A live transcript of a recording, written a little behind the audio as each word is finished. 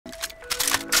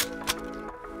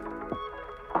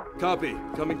Copy.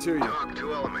 Coming to you. Talk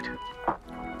to Element.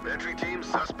 Entry team,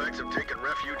 suspects have taken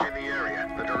refuge in the area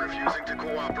and are refusing to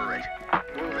cooperate.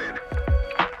 Move in.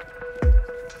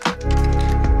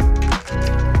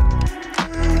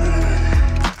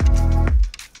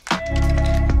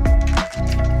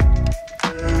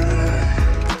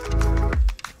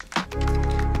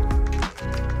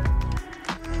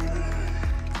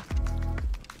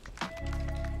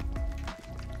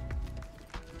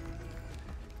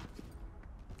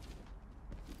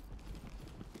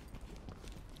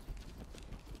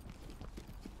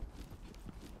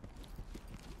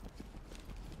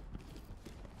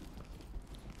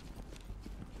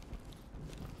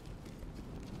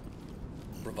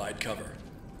 Provide cover.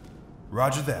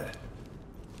 Roger that.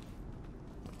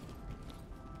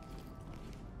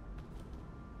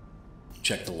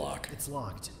 Check the lock. It's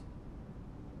locked.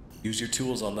 Use your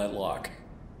tools on that lock.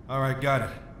 All right, got it.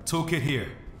 Toolkit here.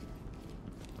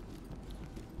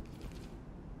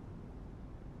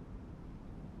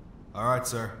 All right,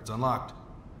 sir. It's unlocked.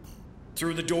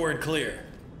 Through the door and clear.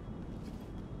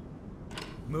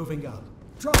 Moving up.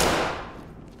 Drop!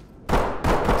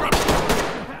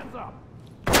 Hands up!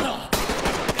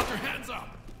 Get your hands up!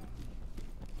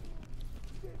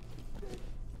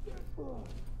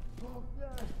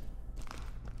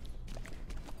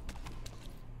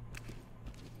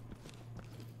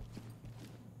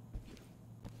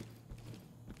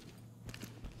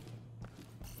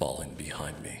 Falling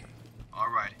behind me. All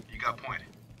right, you got point.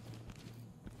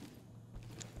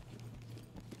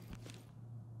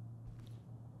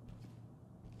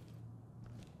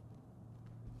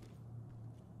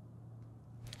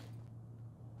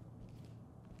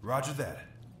 Roger that.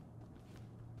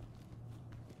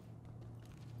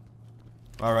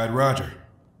 All right, Roger.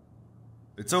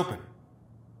 It's open.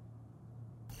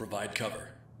 Provide cover.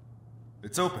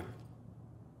 It's open.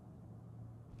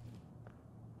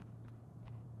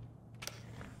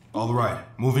 All right,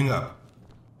 moving up.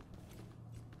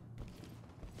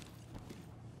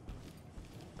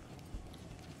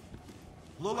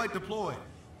 Low light deployed.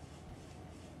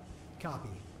 Copy.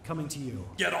 Coming to you.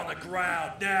 Get on the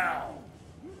ground now!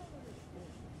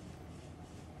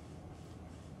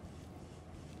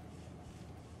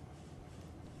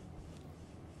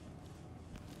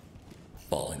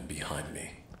 Falling behind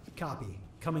me. Copy.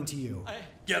 Coming to you.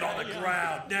 Get on the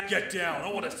ground now! Get down!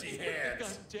 I want to see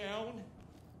hands! Down?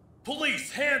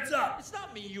 Police, hands up! It's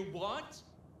not me you want.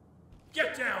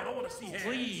 Get down! I want to see hands!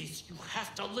 Please, you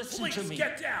have to listen Police, to me.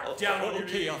 get down! Down on your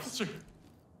Okay, knees. officer.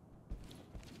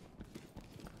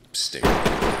 Stay.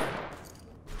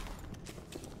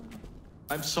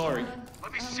 I'm sorry.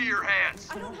 Let me see your hands.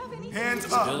 I don't have anything. Hands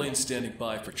up. Civilians standing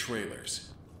by for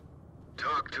trailers.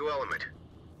 Talk to Element.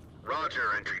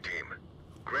 Roger, entry team.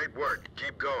 Great work.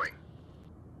 Keep going.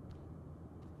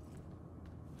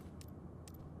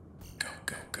 Go,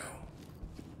 go, go.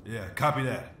 Yeah, copy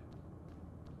that.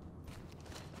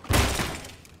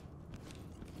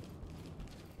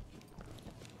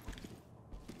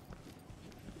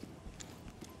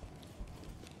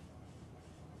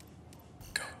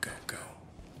 Go, go, go.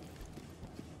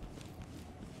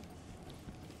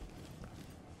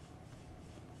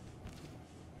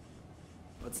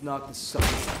 Let's knock this sucker.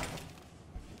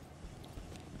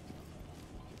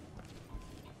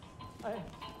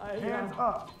 Hands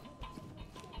up.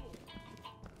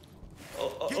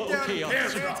 Get down. Okay,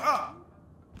 Hands officer. up.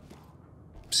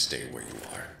 Stay where you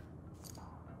are.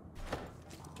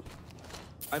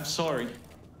 I'm sorry.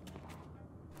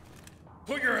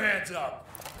 Put your hands up!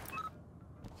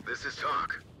 This is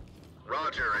Talk.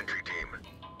 Roger, entry team.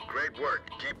 Great work.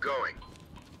 Keep going.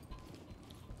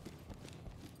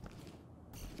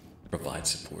 Provide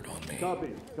support on me. Copy.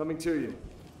 Coming to you.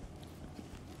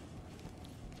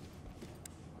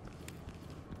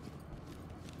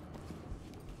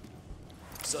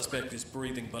 Suspect is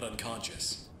breathing but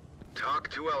unconscious. Talk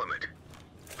to Element.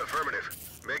 Affirmative.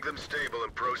 Make them stable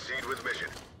and proceed with mission.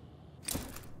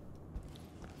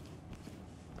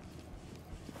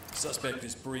 Suspect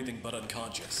is breathing but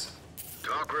unconscious.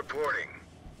 Talk reporting.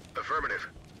 Affirmative.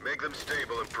 Make them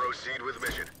stable and proceed with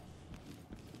mission.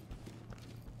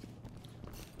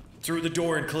 Through the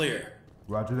door and clear.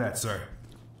 Roger that, sir.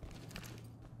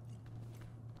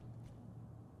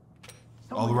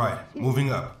 All right,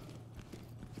 moving up.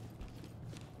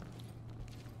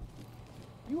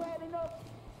 You had enough?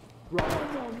 Bro,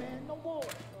 no more, man, no more.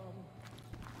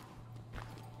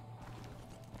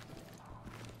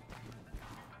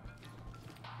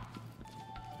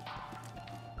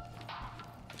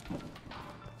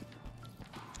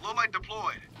 Low light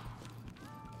deployed.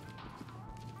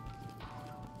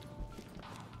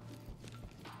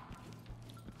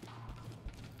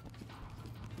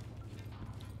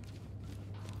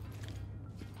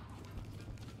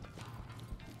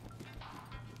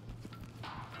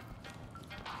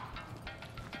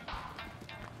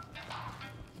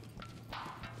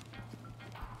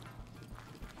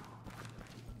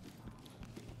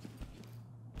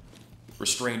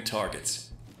 Restrain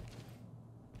targets.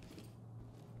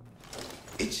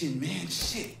 Itching, man.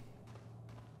 Shit.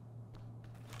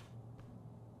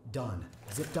 Done.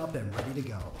 Zipped up and ready to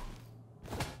go.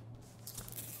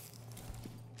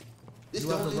 This You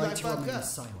the have only the right life to I've remain got.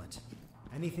 silent.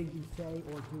 Anything you say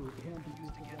or do can be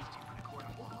used against you in a court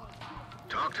of law.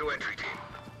 Talk to entry team.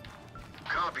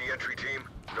 Copy, entry team.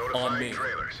 On me. Notifying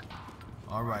trailers.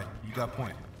 All right, you got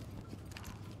point.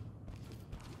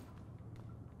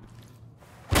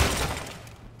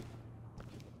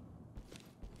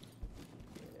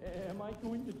 Am I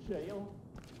going to jail?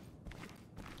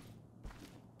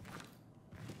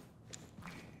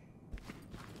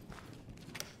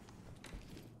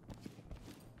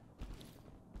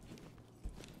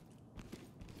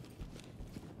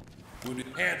 Wounded.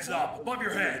 Hands up, above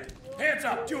your head. Hands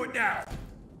up, do it now.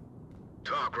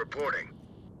 Talk reporting.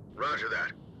 Roger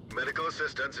that. Medical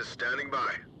assistance is standing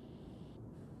by.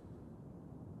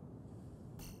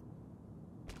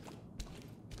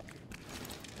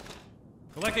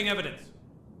 Collecting evidence.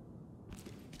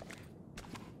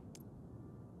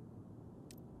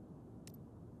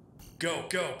 Go,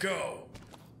 go, go.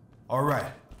 All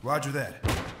right, roger that.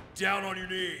 Down on your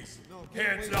knees.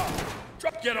 Hands up.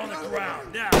 Drop. Get on the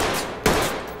ground now.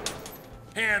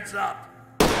 Hands up.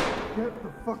 Get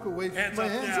the fuck away from Hands my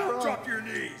up hands now. are up. Drop your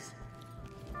knees.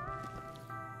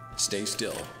 Stay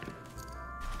still.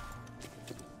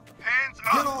 Hands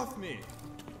Get up! off me.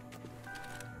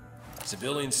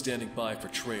 Civilians standing by for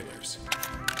trailers.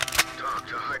 Talk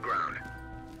to high ground.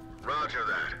 Roger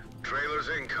that. Trailers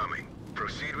incoming.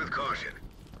 Proceed with caution.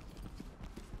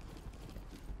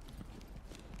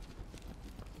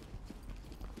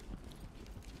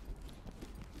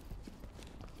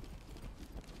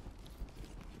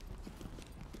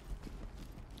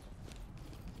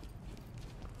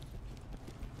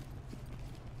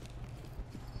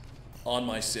 On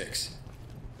my 6.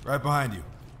 Right behind you.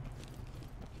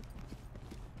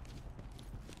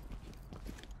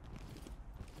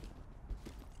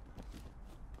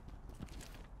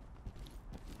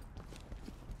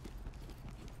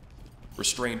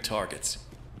 Restrain targets.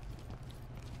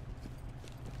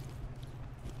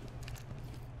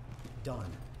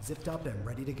 Done. Zipped up and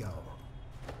ready to go.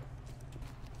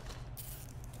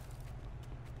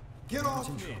 Get Not off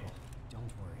in me. trouble. Don't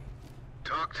worry.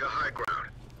 Talk to high ground.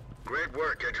 Great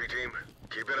work, entry team.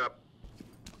 Keep it up.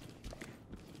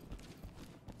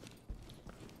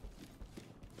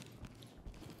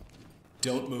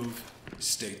 Don't move.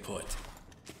 Stay put.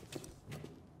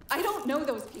 I don't know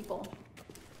those people.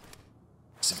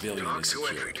 Civilian Talk is to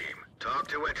entry secured. team. Talk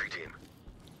to entry team.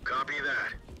 Copy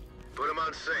that. Put him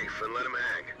on safe and let him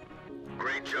hang.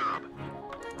 Great job.